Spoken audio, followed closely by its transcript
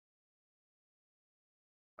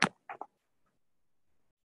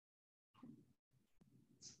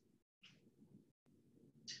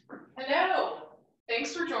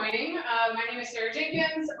Thanks for joining. My name is Sarah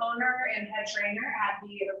Jenkins, owner and head trainer at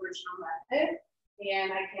the Original Method.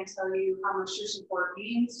 And I can't tell you how much your support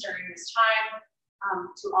means during this time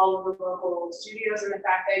to all of the local studios, and the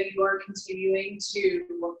fact that you are continuing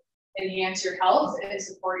to enhance your health and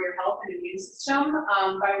support your health and immune system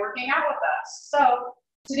by working out with us. So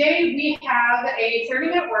today we have a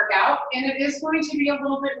 30-minute workout, and it is going to be a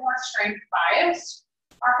little bit more strength biased.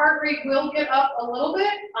 Our heart rate will get up a little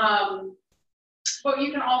bit, but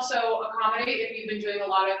you can also accommodate if you've been doing a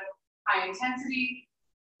lot of high intensity,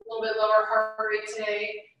 a little bit lower heart rate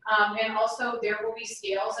today. And also there will be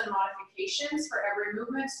scales and modifications for every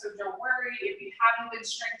movement, so don't worry. If you haven't been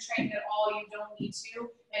strength trained at all, you don't need to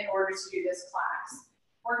in order to do this class.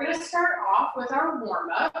 We're going to start off with our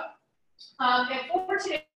warm-up. And for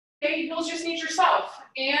today, you'll just need yourself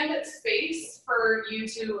and space for you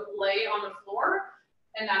to lay on the floor,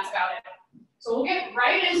 and that's about it. So we'll get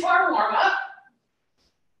right into our warm-up.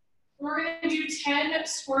 We're going to do 10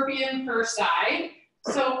 scorpion per side.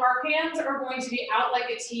 So our hands are going to be out like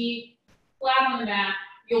a T, flat on the mat.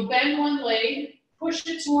 You'll bend one leg, push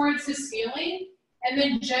it towards the ceiling, and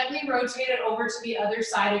then gently rotate it over to the other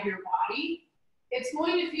side of your body. It's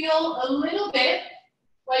going to feel a little bit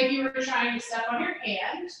like you were trying to step on your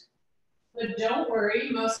hand, but don't worry,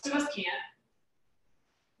 most of us can't.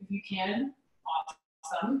 If you can,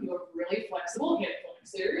 awesome. You're really flexible hip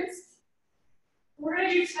flexors. We're going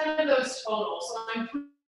to do 10 of those total. So I'm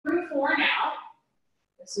through 4 now.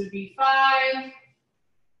 This would be 5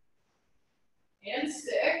 and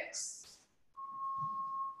 6.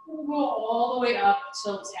 We'll go all the way up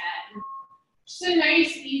till 10. Just a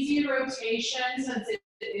nice, easy rotation since it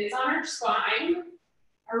is on our spine.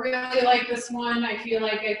 I really like this one. I feel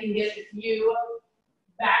like I can get a few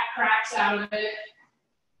back cracks out of it,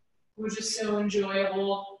 which is so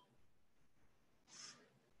enjoyable.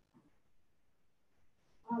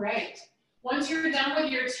 All right. Once you're done with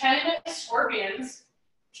your 10 scorpions,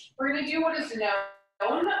 we're going to do what is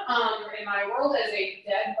known in my world as a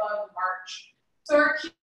dead bug march. So our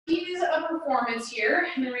keys of performance here,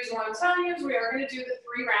 and the reason why I'm telling you is we are going to do the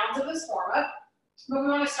 3 rounds of this warm-up. But we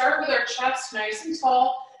want to start with our chest nice and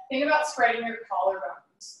tall. Think about spreading your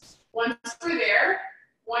collarbones. Once we're there,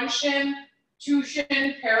 1 shin, 2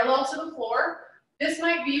 shin parallel to the floor. This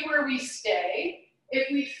might be where we stay. If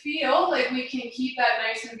we feel like we can keep that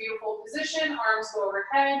nice and beautiful position, arms go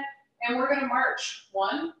overhead, and we're going to march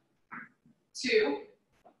 1, 2,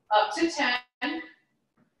 up to 10.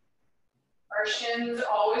 Our shins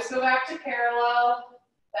always go back to parallel.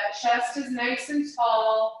 That chest is nice and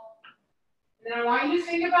tall. And then I want you to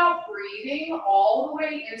think about breathing all the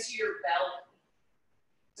way into your belly.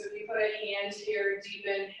 So if you put a hand here, deep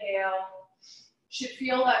inhale, you should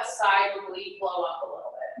feel that side oblique blow up a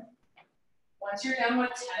little bit. Once you're done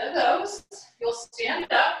with 10 of those, you'll stand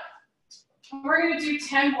up. We're going to do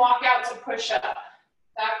 10 walk out to push up.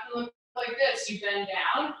 That can look like this. You bend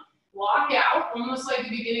down, walk out, almost like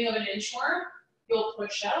the beginning of an inchworm. You'll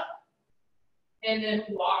push up, and then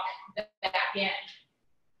walk back in.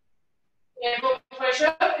 If a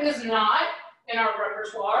push-up is not in our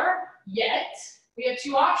repertoire yet, we have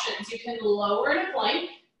 2 options. You can lower in a plank,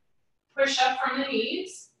 push up from the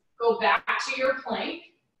knees, go back to your plank,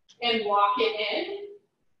 and walk it in,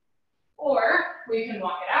 or we can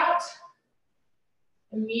walk it out,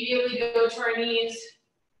 immediately go to our knees,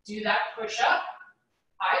 do that push-up,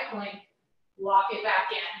 high plank, walk it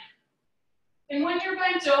back in. And when you're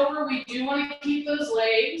bent over, we do want to keep those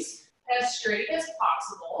legs as straight as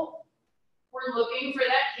possible. We're looking for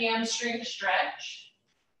that hamstring stretch.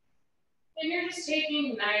 And you're just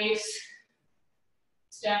taking nice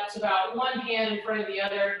steps, about 1 hand in front of the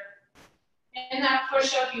other. In that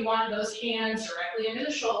push-up, you want those hands directly into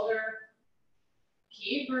the shoulder.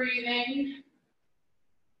 Keep breathing.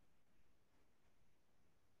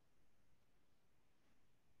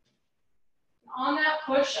 On that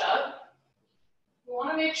push-up, you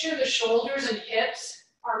want to make sure the shoulders and hips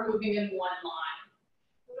are moving in one line.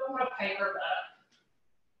 We don't want to pipe our butt up.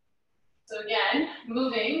 So again,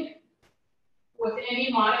 moving with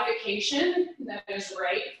any modification that is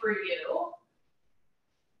right for you.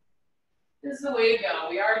 This is the way to go.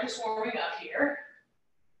 We are just warming up here.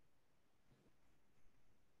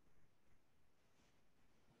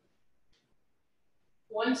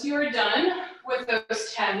 Once you are done with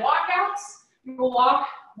those 10 walkouts, you will walk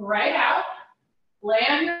right out, lay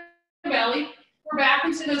on your belly. We're back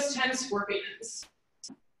into those 10 scorpions.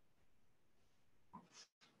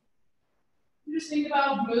 You just think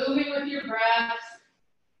about moving with your breath.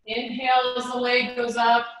 Inhale as the leg goes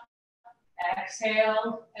up.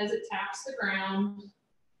 Exhale as it taps the ground.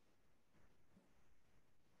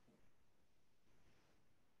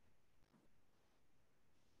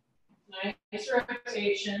 Nice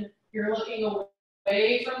rotation. You're looking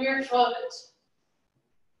away from your foot. It's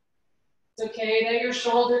okay that your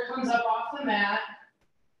shoulder comes up off the mat.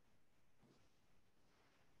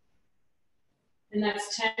 And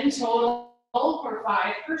that's 10 total, or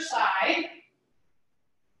 5 per side.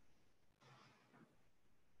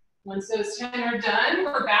 Once those 10 are done,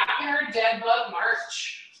 we're back in our dead bug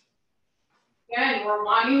march. Again, we're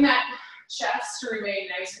wanting that chest to remain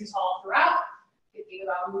nice and tall throughout. Thinking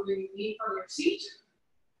about moving the knee from your seat.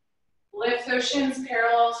 Lift those shins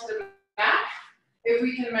parallel to the mat. If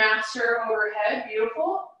we can master overhead,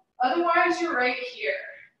 beautiful. Otherwise, you're right here.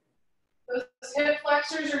 Those hip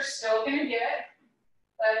flexors are still going to get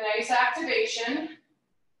a nice activation.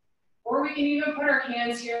 Or we can even put our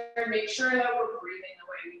hands here and make sure that we're breathing the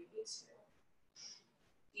way we need to.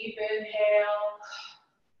 Deep inhale.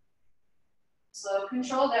 Slow,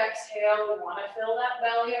 controlled exhale. We want to fill that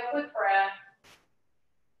belly up with breath.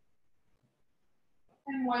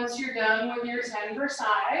 And once you're done with your 10 per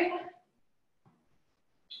side,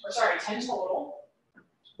 or sorry, 10 total,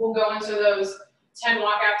 we'll go into those 10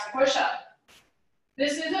 walkout to push up.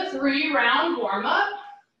 This is a 3-round warm up.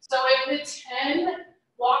 So if the 10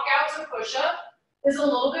 walkout to push up is a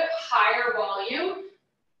little bit higher volume,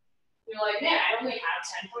 you're like, man, I only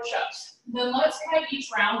have 10 push-ups. Then let's cut each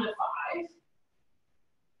round to 5.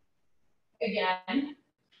 Again,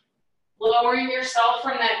 lowering yourself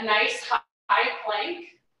from that nice high plank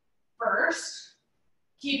first,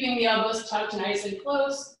 keeping the elbows tucked nice and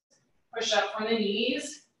close. Push up from the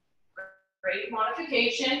knees. Great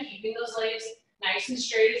modification, keeping those legs nice and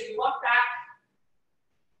straight as we walk back.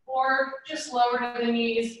 Or just lower to the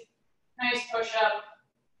knees, nice push up,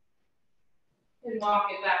 and walk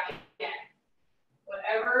it back again.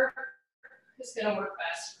 Whatever is going to work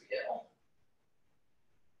best for you.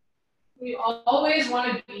 We always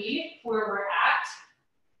want to be where we're at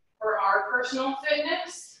for our personal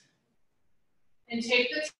fitness and take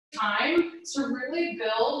the time to really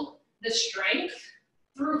build the strength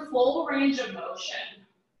through full range of motion.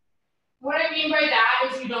 What I mean by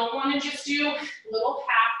that is you don't want to just do little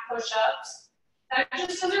half push-ups. That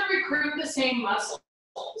just doesn't recruit the same muscles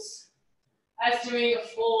as doing a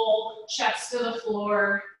full chest to the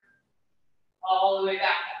floor all the way back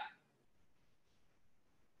up.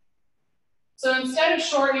 So instead of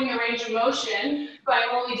shortening the range of motion by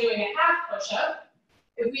only doing a half push-up,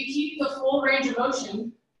 if we keep the full range of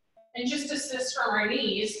motion and just assist from our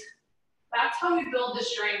knees, that's how we build the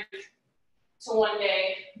strength to one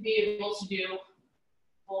day be able to do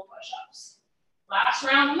full push-ups. Last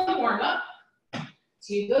round in the warm-up.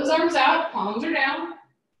 Keep those arms out, palms are down.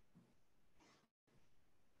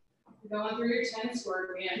 Going through your 10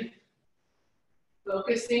 scorpion.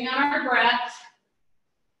 Focusing on our breath.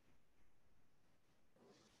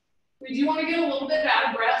 We do want to get a little bit out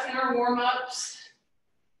of breath in our warm-ups.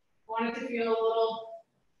 Want it to feel a little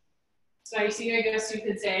spicy, I guess you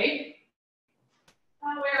could say.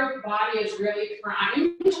 That way our body is really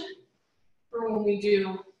primed for when we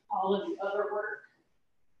do all of the other work.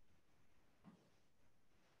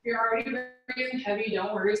 If you're already breathing heavy,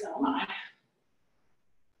 don't worry, so am I.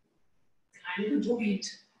 Kind of bleed.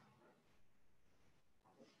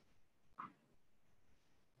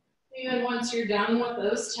 And once you're done with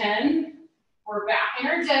those 10, we're back in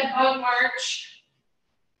our dead bug march.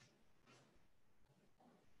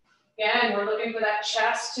 Again, we're looking for that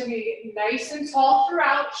chest to be nice and tall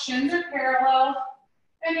throughout, shins are parallel,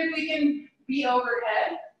 and if we can be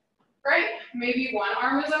overhead, great. Maybe one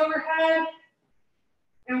arm is overhead,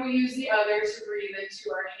 and we use the other to breathe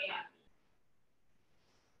into our hand.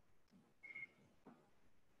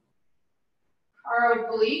 Our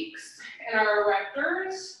obliques and our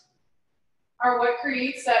erectors are what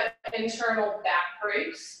creates that internal back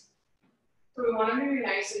brace. So we want them to be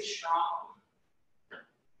nice and strong.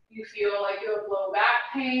 You feel like you have low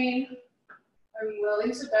back pain, I'm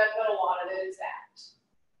willing to bet that a lot of it is that.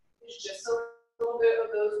 It's just a little bit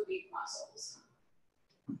of those weak muscles.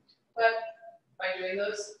 But by doing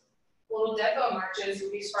those little dead bug marches,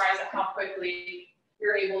 you'll be surprised at how quickly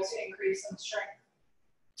you're able to increase some strength.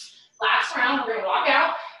 Last round, we're gonna walk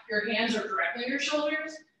out. Your hands are directly on your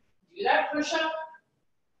shoulders. Do that push up.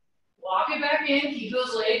 Walk it back in, keep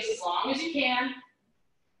those legs as long as you can.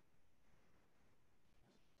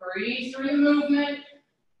 Breathe through the movement.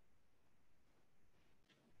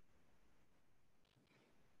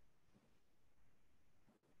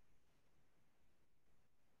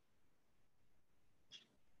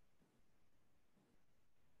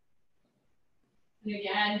 And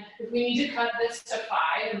again, if we need to cut this to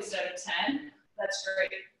 5 instead of 10, that's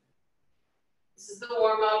great. This is the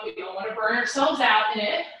warm up. We don't want to burn ourselves out in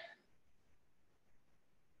it.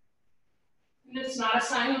 And it's not a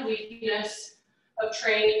sign of weakness, of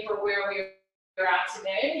training for where we're at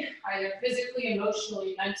today, either physically,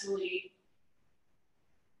 emotionally, mentally.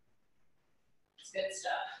 It's good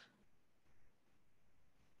stuff.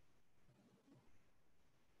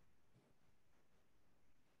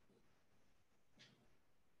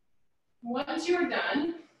 Once you're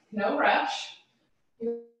done, no rush.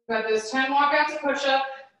 You've got those 10 walkouts of push-up.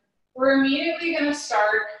 We're immediately going to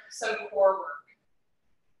start some core work.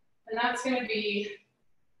 And that's going to be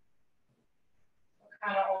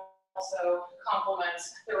kind of also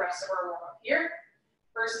complements the rest of our warm-up here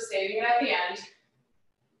versus saving it at the end.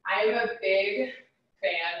 I am a big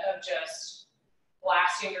fan of just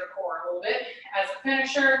blasting your core a little bit as a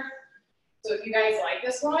finisher. So if you guys like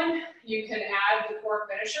this one, you can add the core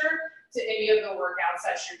finisher to any of the workouts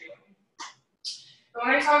that you're doing. And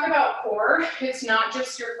when I talk about core, it's not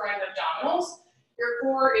just your front abdominals. Your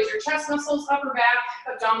core is your chest muscles, upper back,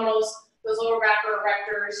 abdominals, those lower back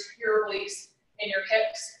erectors, your obliques, and your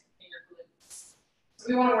hips and your glutes. So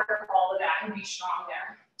we want to work all of that and be strong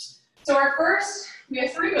there. So our first, we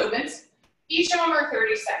have 3 movements. Each of them are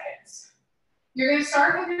 30 seconds. You're going to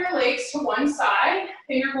start with your legs to one side,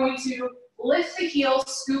 and you're going to lift the heels,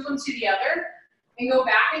 scoop them to the other, and go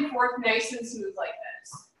back and forth nice and smooth like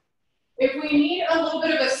this. If we need a little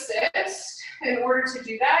bit of assist in order to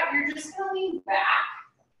do that, you're just going to lean back,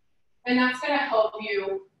 and that's going to help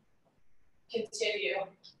you continue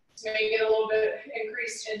to make it a little bit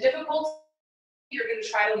increased in difficulty. You're going to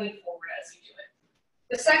try to lean forward as you do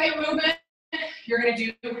it. The second movement, you're going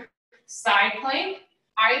to do side plank,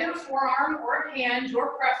 either forearm or hand,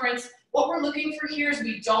 your preference. What we're looking for here is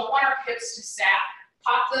we don't want our hips to sag.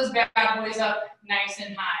 Pop those bad boys up nice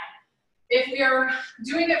and high. If we are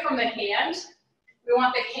doing it from the hand, we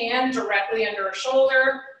want the hand directly under our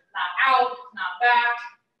shoulder, not out, not back,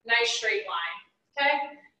 nice straight line,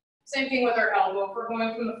 okay? Same thing with our elbow. If we're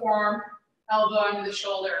going from the forearm, elbow under the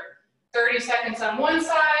shoulder. 30 seconds on one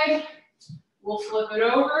side, we'll flip it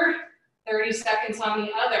over, 30 seconds on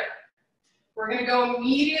the other. We're gonna go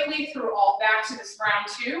immediately through all back to this round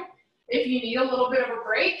 2. If you need a little bit of a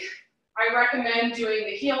break, I recommend doing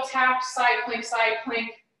the heel tap, side plank,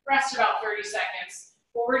 rest about 30 seconds.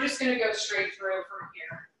 But we're just gonna go straight through from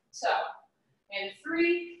here. So, in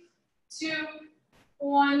 3, 2,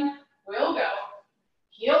 1, we'll go.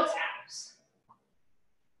 Heel taps.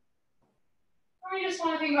 We just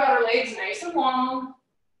wanna think about our legs nice and long.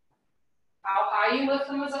 How high you lift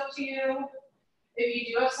them is up to you. If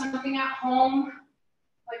you do have something at home,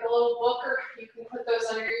 like a little book, or you can put those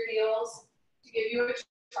under your heels to give you a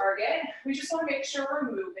target. We just want to make sure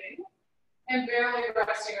we're moving and barely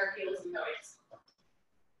resting our heels and toes.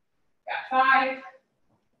 Got 5,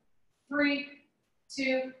 3,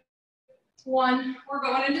 2, 1. We're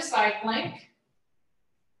going into side plank.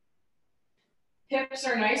 Hips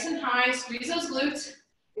are nice and high. Squeeze those glutes.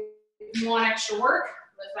 If you want extra work,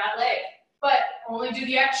 lift that leg. But only do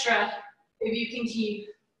the extra if you can keep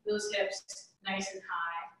those hips nice and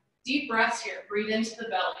high. Deep breaths here. Breathe into the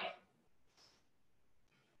belly.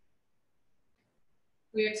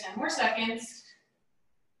 We have 10 more seconds.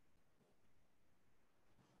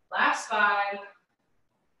 Last 5,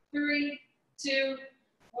 3, 2,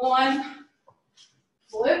 1.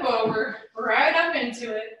 Flip over, right up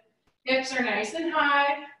into it. Hips are nice and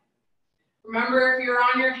high. Remember, if you're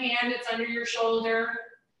on your hand, it's under your shoulder.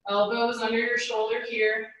 Elbows under your shoulder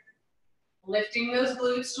here. Lifting those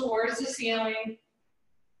glutes towards the ceiling.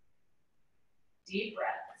 Deep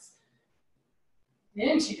breaths.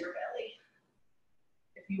 Into your belly.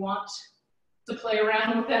 If you want to play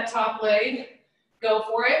around with that top leg, go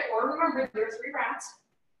for it. Or remember, there are 3 rounds.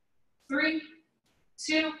 3,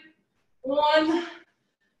 2, 1.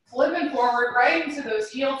 Flipping forward right into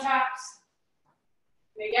those heel taps.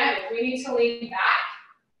 And again, if we need to lean back,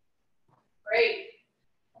 great.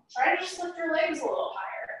 Try to just lift your legs a little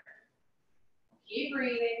higher. Keep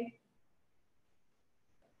breathing.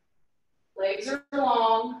 Legs are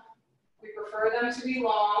long. We prefer them to be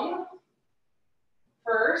long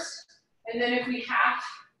first. And then if we have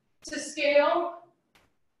to scale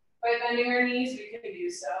by bending our knees, we can do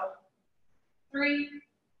so. 3,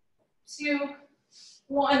 2,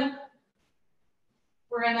 1.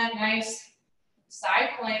 We're in that nice side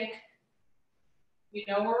plank. You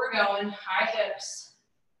know where we're going. High hips.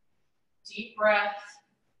 Deep breath.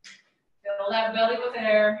 Fill that belly with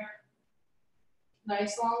air.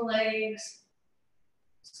 Nice long legs.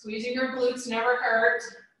 Squeezing your glutes never hurt.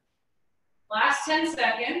 Last 10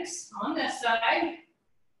 seconds on this side.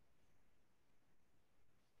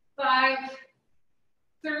 5,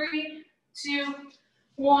 3, 2,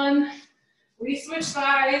 1. We switch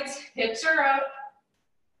sides. Hips are up.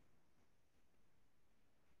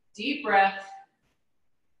 Deep breath.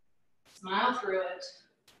 Smile through it.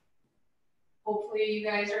 Hopefully you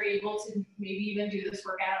guys are able to maybe even do this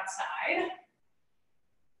workout outside.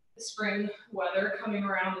 The spring weather coming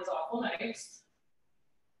around is awful nice.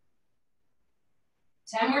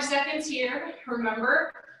 10 more seconds here.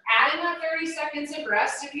 Remember, add in that 30 seconds of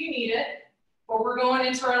rest if you need it. But we're going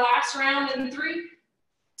into our last round in 3,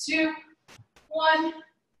 2, 1,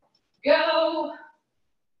 go.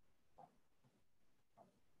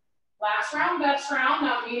 Last round, best round,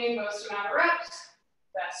 not meaning most amount of reps.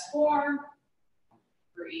 Best form.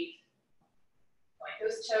 Breathe. Like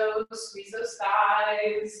those toes, squeeze those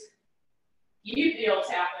thighs. You feel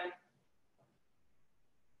tapping.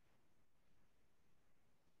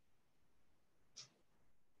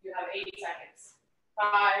 You have 8 seconds.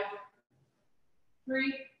 5,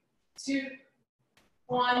 3, 2,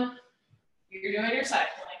 1. You're doing your side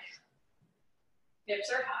plank.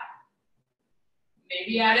 Hips are high.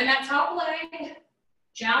 Maybe add in that top leg.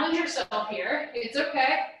 Challenge yourself here. It's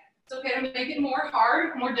okay. It's okay to make it more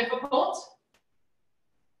hard, more difficult.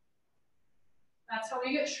 That's how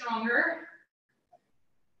we get stronger.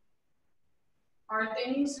 Hard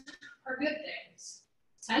things are good things.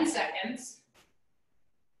 10 seconds.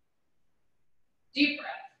 Deep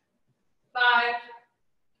breath. 5,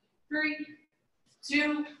 3,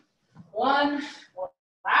 2, 1.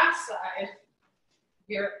 Last side.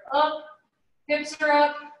 You're up. Hips are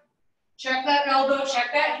up. Check that elbow,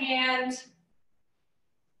 check that hand.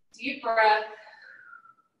 Deep breath.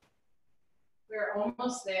 We're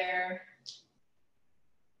almost there.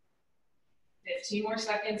 15 more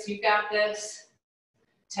seconds, you got this.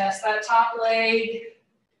 Test that top leg.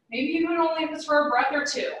 Maybe even only if it's for a breath or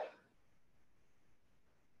 2.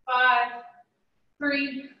 5,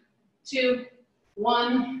 3, 2,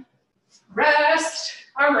 1. Rest.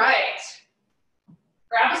 All right.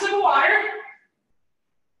 Grab a sip of water.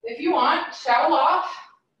 If you want, shower off.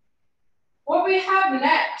 What we have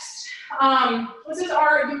next, this is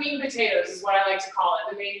the meat and potatoes is what I like to call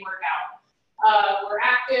it, the main workout. We're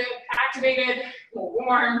activated, we're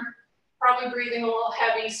warm, probably breathing a little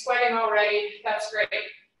heavy, sweating already, that's great.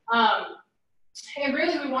 And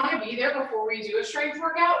really we want to be there before we do a strength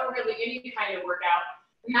workout or really any kind of workout.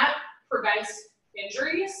 And that prevents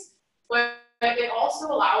injuries, but it also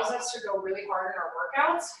allows us to go really hard in our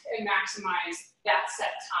workouts and maximize that set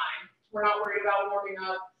time. We're not worried about warming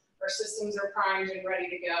up. Our systems are primed and ready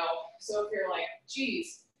to go. So if you're like,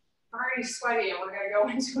 geez, I'm already sweaty and we're gonna go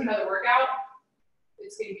into another workout,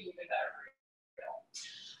 it's gonna be even better for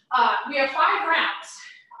you. We have 5 rounds.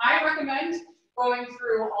 I recommend going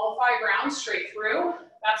through all 5 rounds straight through.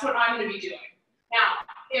 That's what I'm gonna be doing. Now,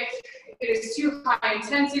 if it is too high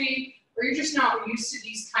intensity, or you're just not used to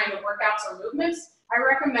these kind of workouts or movements, I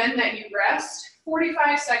recommend that you rest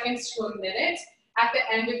 45 seconds to a minute at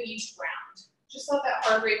the end of each round. Just let that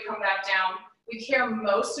heart rate come back down. We care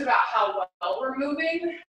most about how well we're moving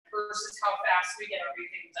versus how fast we get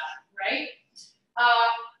everything done, right?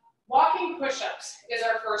 Walking push-ups is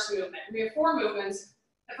our first movement. We have 4 movements.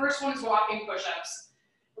 The first one is walking push-ups.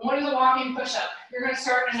 And what is a walking push-up? You're gonna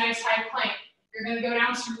start in a nice high plank. You're gonna go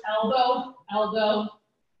down to elbow, elbow,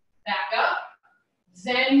 back up,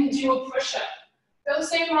 then do a push-up. Those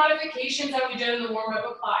same modifications that we did in the warm-up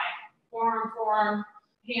apply. Forearm, forearm,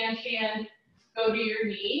 hand, hand, go to your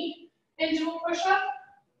knee and do a push-up.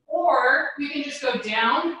 Or you can just go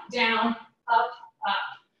down, down, up, up.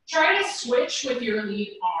 Try to switch with your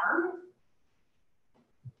lead arm.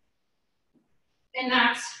 And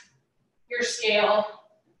that's your scale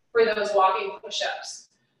for those walking push-ups.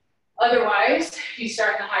 Otherwise, you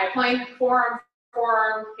start in a high plank, forearm,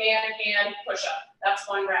 forearm, hand, hand, push-up. That's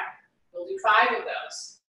 1 round. We'll do 5 of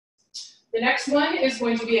those. The next one is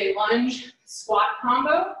going to be a lunge squat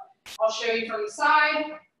combo. I'll show you from the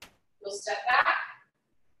side. You'll step back.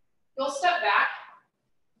 You'll step back,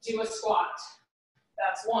 do a squat.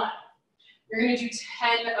 That's 1. You're going to do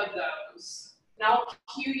 10 of those. Now I'll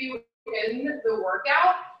cue you in the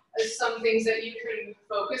workout as some things that you can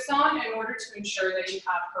focus on in order to ensure that you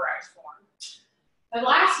have correct form. The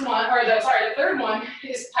last one, or the third one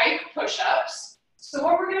is pike push-ups. So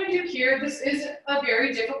what we're going to do here, this is a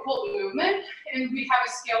very difficult movement, and we have a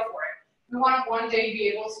scale for it. We want to one day be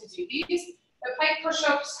able to do these. The pike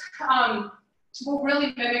push-ups will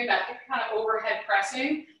really mimic that kind of overhead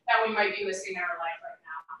pressing that we might be missing in our life right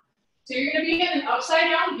now. So you're going to be in an upside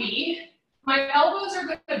down V. My elbows are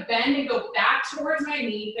going to bend and go back towards my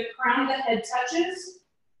knee. The crown of the head touches,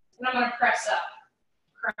 and I'm going to press up.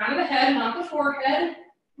 Crown of the head, not the forehead.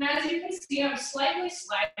 And as you can see, I'm slightly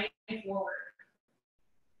sliding forward.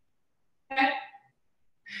 Okay?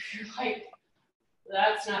 You're like,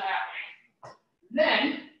 that's not happening.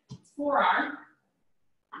 Then forearm.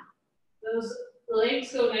 Those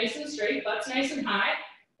legs go nice and straight, butt's nice and high.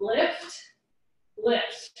 Lift,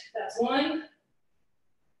 lift. That's one.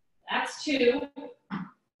 That's two.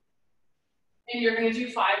 And you're going to do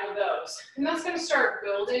 5 of those. And that's going to start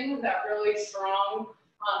building that really strong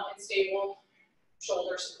and stable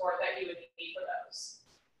shoulder support that you would need for those.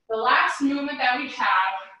 The last movement that we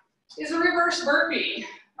have is a reverse burpee.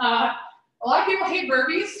 A lot of people hate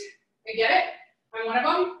burpees. I get it. I'm one of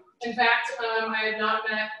them. In fact, I have not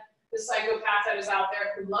met the psychopath that is out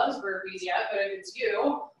there who loves burpees yet, but if it's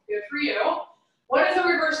you, good for you. What is a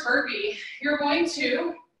reverse burpee? You're going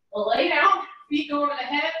to lay down, feet go over the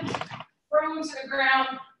head, throw to the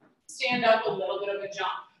ground, stand up, a little bit of a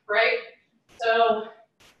jump, right? So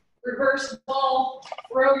reverse ball,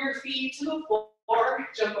 throw your feet to the floor,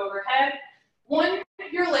 jump overhead. One,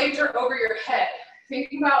 your legs are over your head.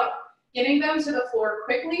 Think about getting them to the floor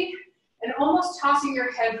quickly and almost tossing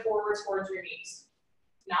your head forward towards your knees.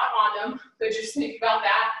 Not on them, but just think about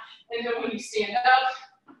that. And then when you stand up,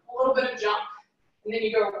 a little bit of jump. And then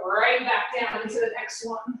you go right back down into the next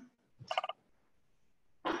one.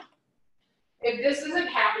 If this isn't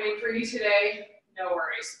happening for you today, no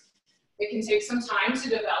worries. It can take some time to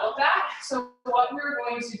develop that. So what we're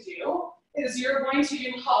going to do is you're going to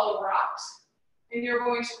do hollow rocks. And you're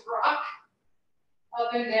going to rock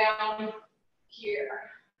up and down here.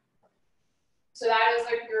 So that is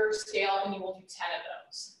like your scale, and you will do 10 of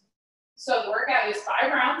those. So the workout is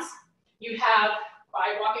 5 rounds. You have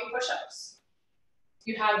 5 walking push-ups.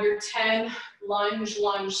 You have your 10 lunge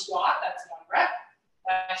squat, that's 1 rep.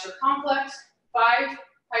 That's your complex. 5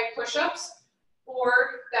 pike push-ups, or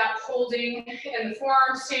that holding in the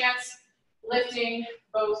forearm stance, lifting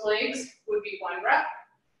both legs would be 1 rep.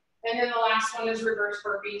 And then the last one is reverse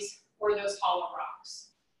burpees, or those hollow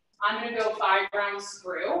rocks. I'm gonna go 5 rounds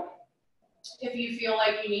through. If you feel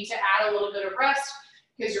like you need to add a little bit of rest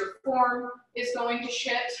because your form is going to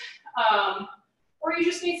shit, or you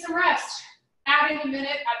just need some rest, add in a minute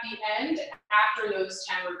at the end after those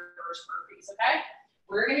 10 reverse burpees, okay?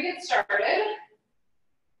 We're gonna get started.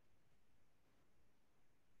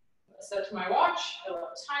 Set to my watch, I love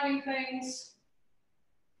timing things.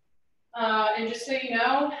 And just so you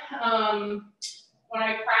know, when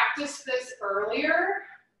I practiced this earlier,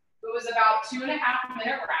 it was about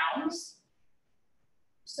 2.5-minute rounds.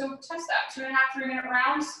 So test that, 2.5, 3-minute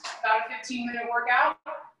rounds, about a 15-minute workout.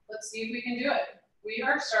 Let's see if we can do it. We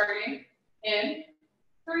are starting in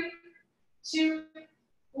 3, 2,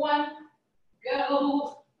 1,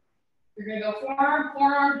 go. You're gonna go forearm,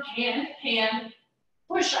 forearm, hand, hand,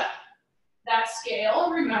 push up. That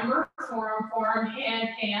scale, remember, forearm, forearm, hand,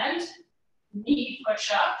 hand, knee push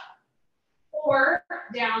up, or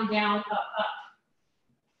down, down, up, up,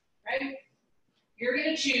 right? You're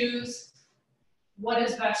gonna choose what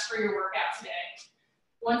is best for your workout today.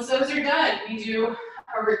 Once those are done, we do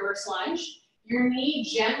a reverse lunge. Your knee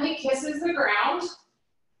gently kisses the ground.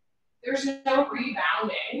 There's no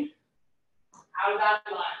rebounding out of that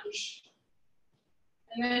lunge.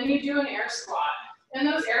 And then you do an air squat. In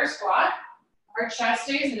those air squat, our chest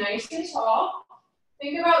stays nice and tall.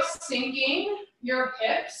 Think about sinking your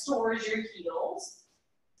hips towards your heels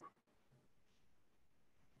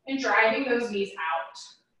and driving those knees out.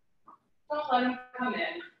 Don't let them come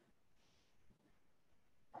in.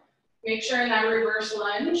 Make sure in that reverse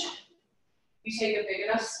lunge, you take a big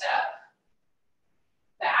enough step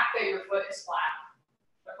back that your foot is flat,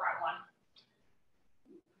 the front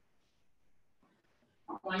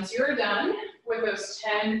one. Once you're done with those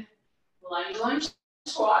 10 lunge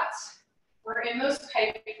squats, we're in those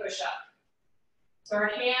pike push-up. So our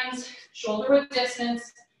hands shoulder width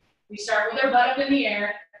distance. We start with our butt up in the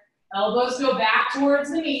air. Elbows go back towards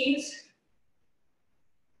the knees.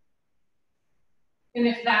 And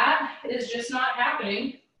if that is just not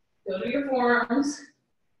happening, go to your forearms,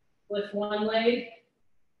 lift one leg,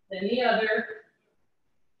 then the other.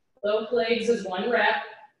 Both legs is 1 rep.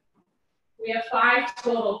 We have 5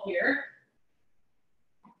 total here.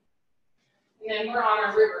 And then we're on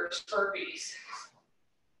our reverse burpees.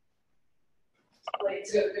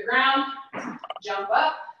 Legs go to the ground, jump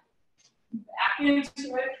up, back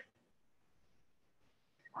into it.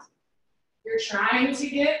 You're trying to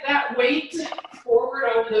get that weight forward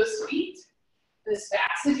over those feet as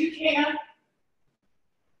fast as you can.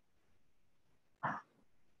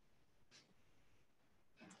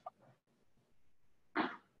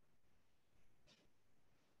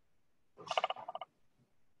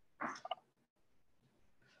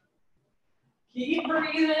 Keep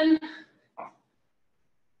breathing.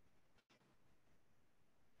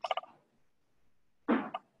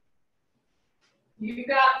 You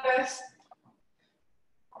got this.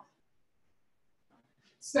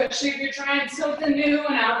 especially if you're trying something new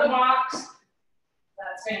and out of the box.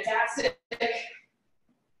 That's fantastic.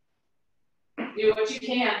 Do what you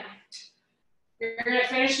can. You're gonna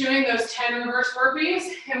finish doing those 10 reverse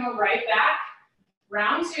burpees and we're right back.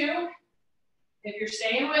 Round 2, if you're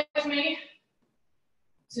staying with me,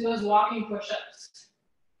 to those walking push-ups.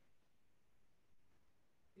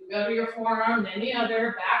 You go to your forearm, then the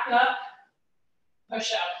other, back up,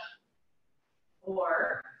 push up.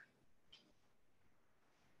 Or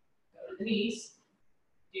go to the knees,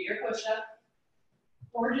 do your push-up,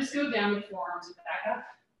 or just go down the forearms and back up.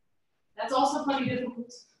 That's also plenty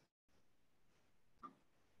difficult.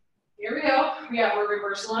 Here we go. We have a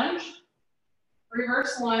reverse lunge,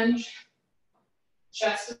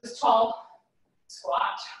 chest is tall,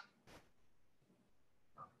 squat.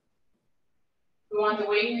 We want the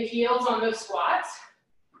weight in the heels on those squats.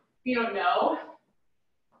 If you don't know,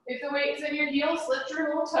 if the weight is in your heels, lift your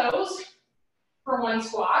little toes for one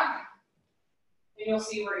squat, and you'll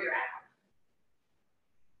see where you're at.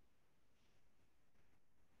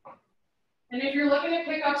 And if you're looking to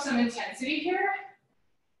pick up some intensity here,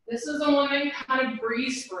 this is the one that you kind of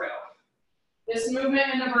breeze through. This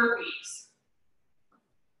movement in the burpees.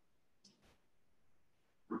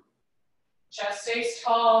 Chest stays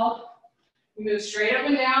tall. You move straight up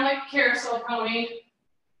and down like a carousel pony.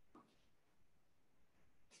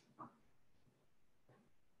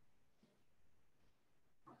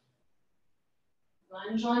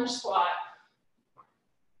 Lunge, lunge, squat.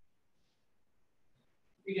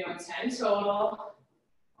 You're doing 10 total.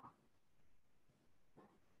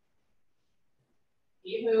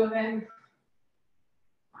 Keep moving.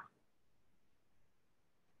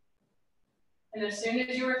 And as soon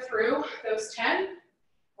as you are through those 10,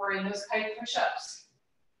 we're in those kite push-ups.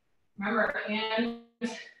 Remember, hands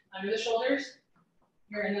under the shoulders.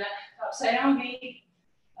 You're in that upside down V.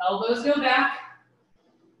 Elbows go back.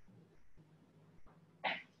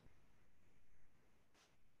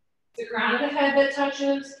 The crown of the head that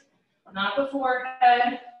touches, not the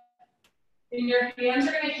forehead. And your hands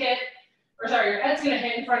are gonna hit, or sorry, your head's gonna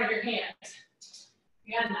hit in front of your hands.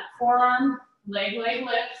 Again, that forearm, leg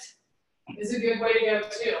lift is a good way to go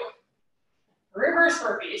too. Reverse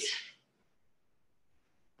burpees.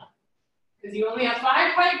 Because you only have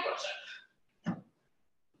 5 pike push-ups.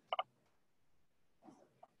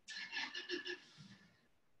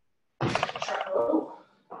 Oh.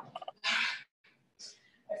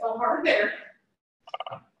 I felt hard there.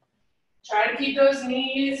 Try to keep those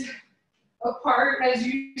knees apart as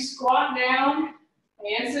you squat down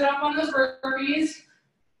and sit up on those burpees.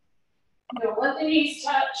 Don't let the knees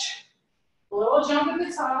touch. A little jump at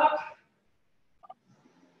the top.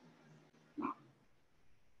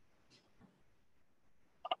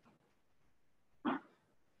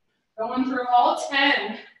 Going through all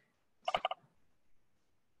 10.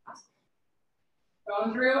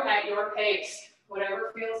 Going through at your pace,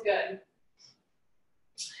 whatever feels good.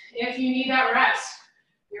 If you need that rest,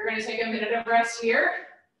 you're going to take a minute of rest here,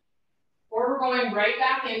 or we're going right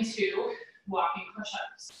back into walking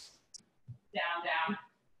push-ups. Down, down,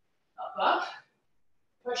 up,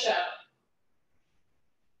 push up.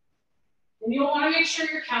 And you'll want to make sure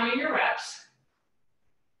you're counting your reps.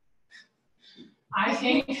 I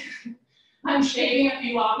think I'm shaving a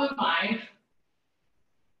few off of mine.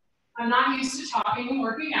 I'm not used to talking and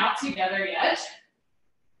working out together yet.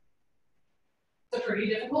 It's a pretty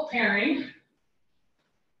difficult pairing.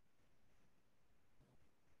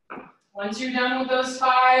 Once you're done with those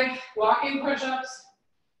 5 walking push-ups,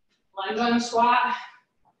 lunge on squat,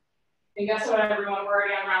 and guess what, everyone? We're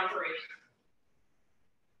already on round 3.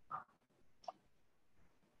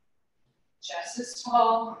 Chest is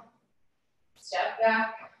tall. Step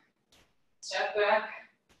back,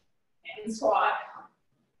 and squat.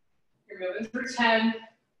 You're moving through 10.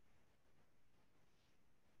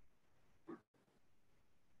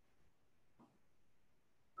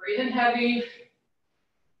 Breathing heavy.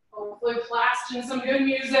 Hopefully blasting some good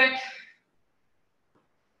music.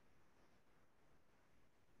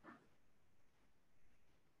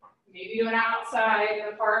 Maybe doing outside in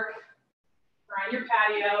the park or on your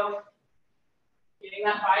patio. Getting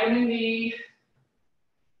that vitamin D.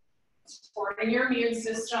 Supporting your immune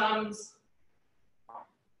systems.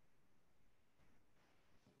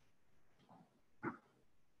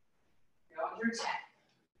 Going through 10.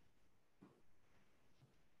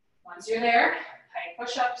 Once you're there, pike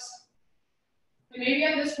push-ups. And maybe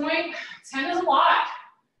at this point, 10 is a lot,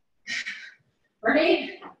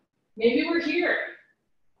 right? Maybe we're here.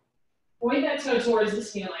 Point that toe towards the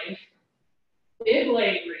ceiling. Big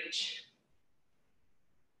leg reach.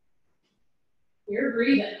 You're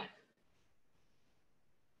breathing.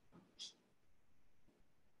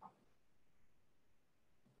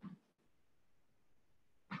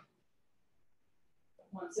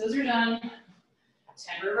 Once those are done,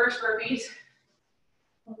 10 reverse burpees.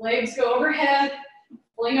 Legs go overhead,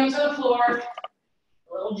 fling them to the floor,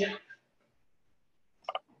 a little jump.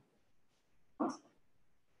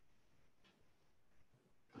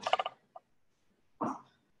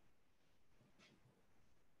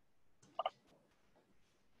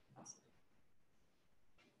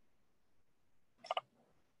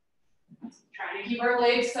 Trying to keep our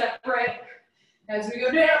legs separate as we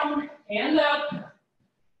go down and up.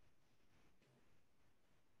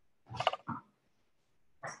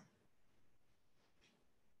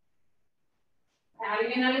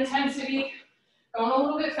 Adding in that intensity, going a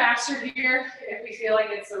little bit faster here if we feel like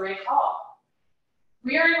it's the right call.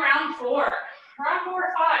 We are in round 4 or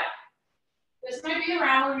 5. This might be a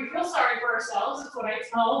round where we feel sorry for ourselves. It's what I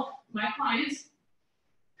tell my clients.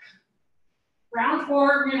 Round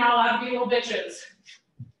 4, you're not allowed to be little bitches.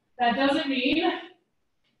 That doesn't mean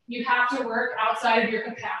you have to work outside of your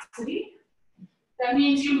capacity. That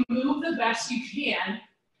means you move the best you can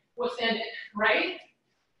within it, right?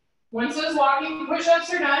 Once those walking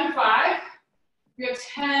push-ups are done, 5, we have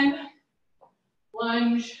 10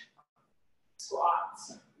 lunge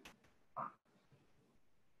squats.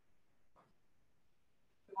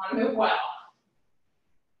 We want to move well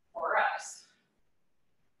for us.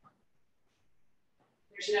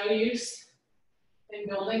 There's no use in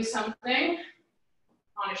building something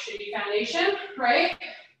on a shitty foundation, right?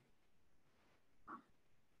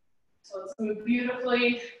 So let's move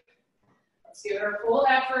beautifully. Let's give it our full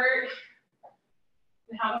effort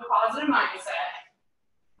and have a positive mindset.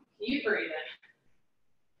 Keep breathing.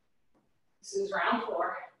 This is round 4.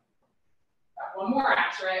 Got one more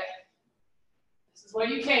act, right? This is what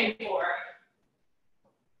you came for.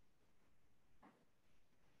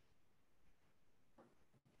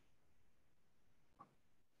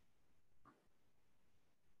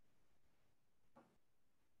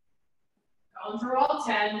 Going through all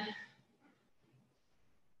 10.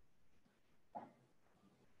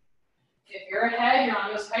 If you're ahead, you're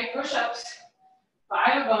on those tight push-ups.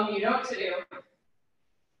 5 of them, you know what to do.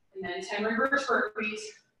 And then 10 reverse burpees.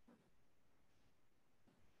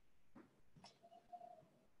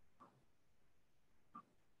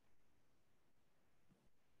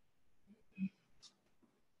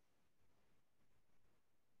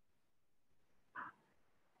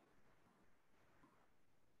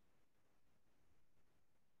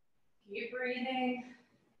 Keep breathing.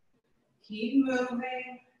 Keep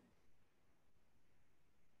moving.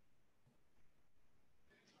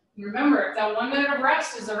 Remember, if that 1 minute of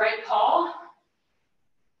rest is the right call,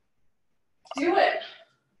 do it.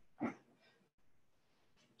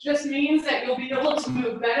 Just means that you'll be able to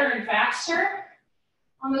move better and faster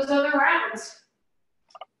on those other rounds.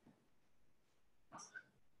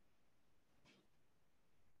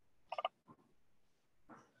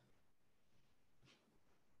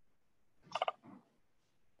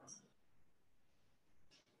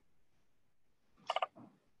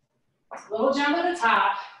 Little jump at the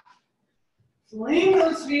top. Fling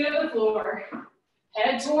those feet at the floor.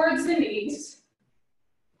 Head towards the knees.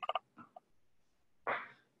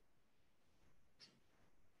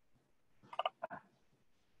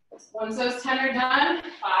 Once those 10 are done,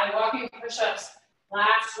 5 walking push-ups.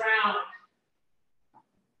 Last round.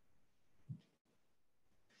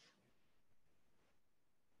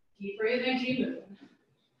 Keep breathing, keep moving.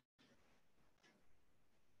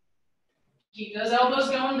 Keep those elbows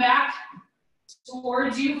going back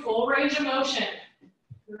towards you, full range of motion.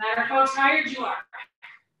 No matter how tired you are.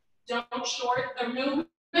 Don't short the movement.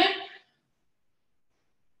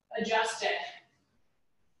 Adjust it.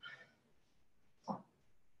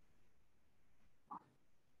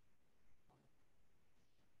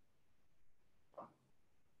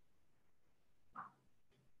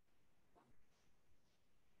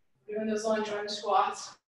 Doing those lunge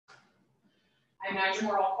squats. I imagine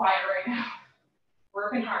we're all quiet right now.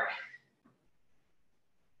 Working hard.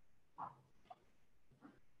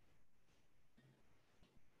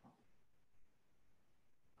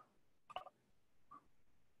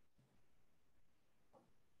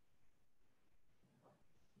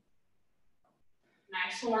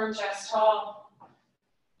 Nice warm chest tall.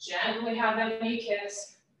 Gently have that knee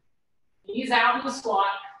kiss. Knees out in the squat.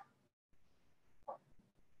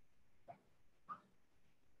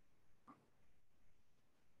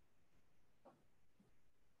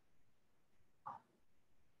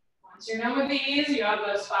 Once you're done with these, you have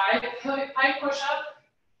those 5 pike push-up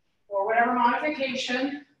or whatever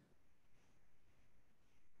modification.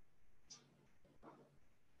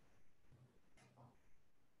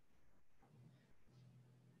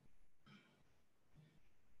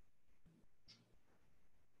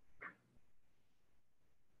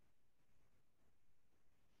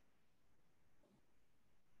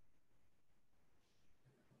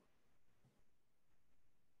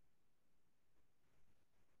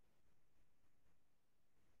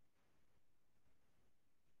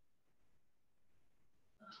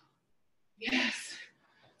 Yes.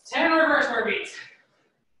 10 reverse burpees.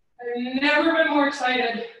 I've never been more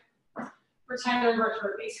excited for 10 reverse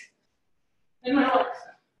burpees in my life.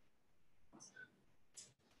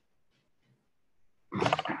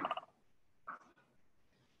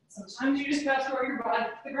 Sometimes you just gotta throw your body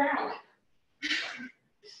to the ground.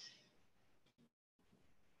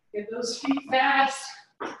 Get those feet fast,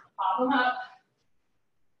 pop them up.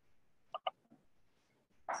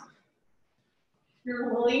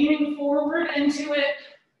 You're leaning forward into it.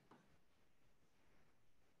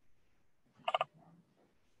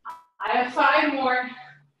 I have 5 more.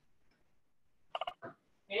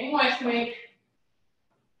 Hang with me.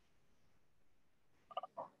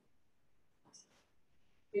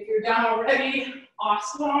 If you're done already,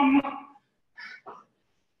 awesome.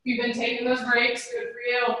 If you've been taking those breaks, good for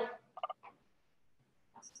you.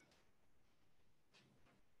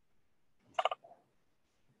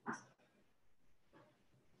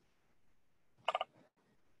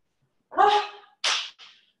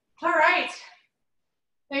 All right.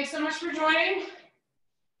 Thanks so much for joining.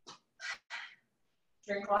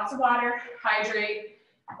 Drink lots of water, hydrate,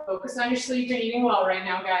 focus on your sleep and eating well right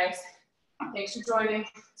now, guys. Thanks for joining.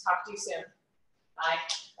 Talk to you soon. Bye.